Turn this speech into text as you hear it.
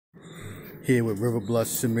Here with River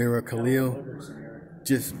Bluff's Samira Khalil.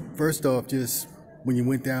 Just first off, just when you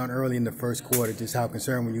went down early in the first quarter, just how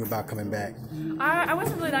concerned were you about coming back? I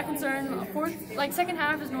wasn't really that concerned. Second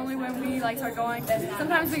half is normally when we start going.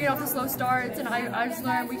 Sometimes we get off to slow starts, and I just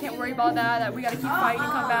learned we can't worry about that. That we got to keep fighting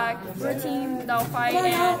and come back. We're a team that'll fight,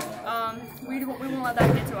 and we won't let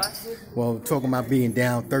that get to us. Well, talking about being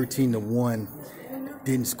down 13-1.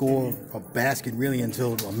 Didn't score a basket really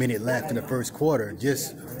until a minute left in the first quarter.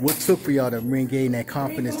 Just what took for y'all to regain that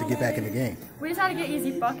confidence to get back in the game? We just had to get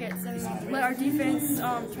easy buckets and let our defense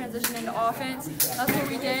transition into offense. That's what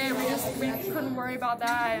we did. We couldn't worry about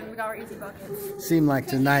that, and we got our easy buckets. Seemed like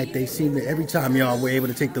tonight they seemed to, every time y'all were able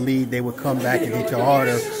to take the lead, they would come back and hit you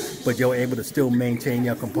harder, but y'all were able to still maintain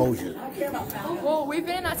your composure. Well, we've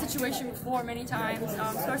been in that situation before many times,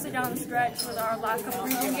 especially down the stretch with our last couple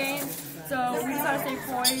region games. So we just had to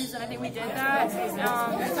stay poised, and I think we did that.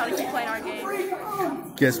 We just had to keep playing our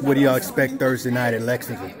game. Guess what do y'all expect Thursday night at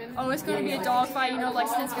Lexington? Oh, it's going to be a dogfight. You know,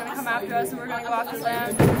 Lexington's going to come after us, and we're going to go after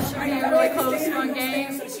them. It should be a really close, fun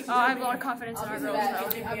game. I have a lot of confidence in our girls,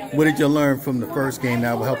 though. What did you learn from the first game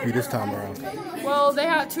that will help you this time around? Well, they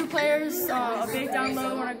have two players, a big down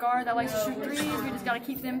low and a guard that likes to shoot threes. We just got to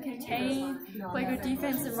keep them contained, play good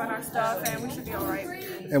defense, and run our stuff, and we should be all right.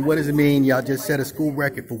 And what does it mean y'all just set a school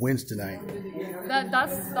record for wins tonight?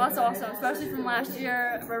 That's awesome, especially from last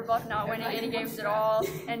year, River Bluff not winning any games at all,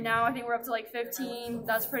 and now I think we're up to like 15.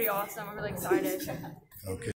 That's pretty awesome. I'm really excited. Okay.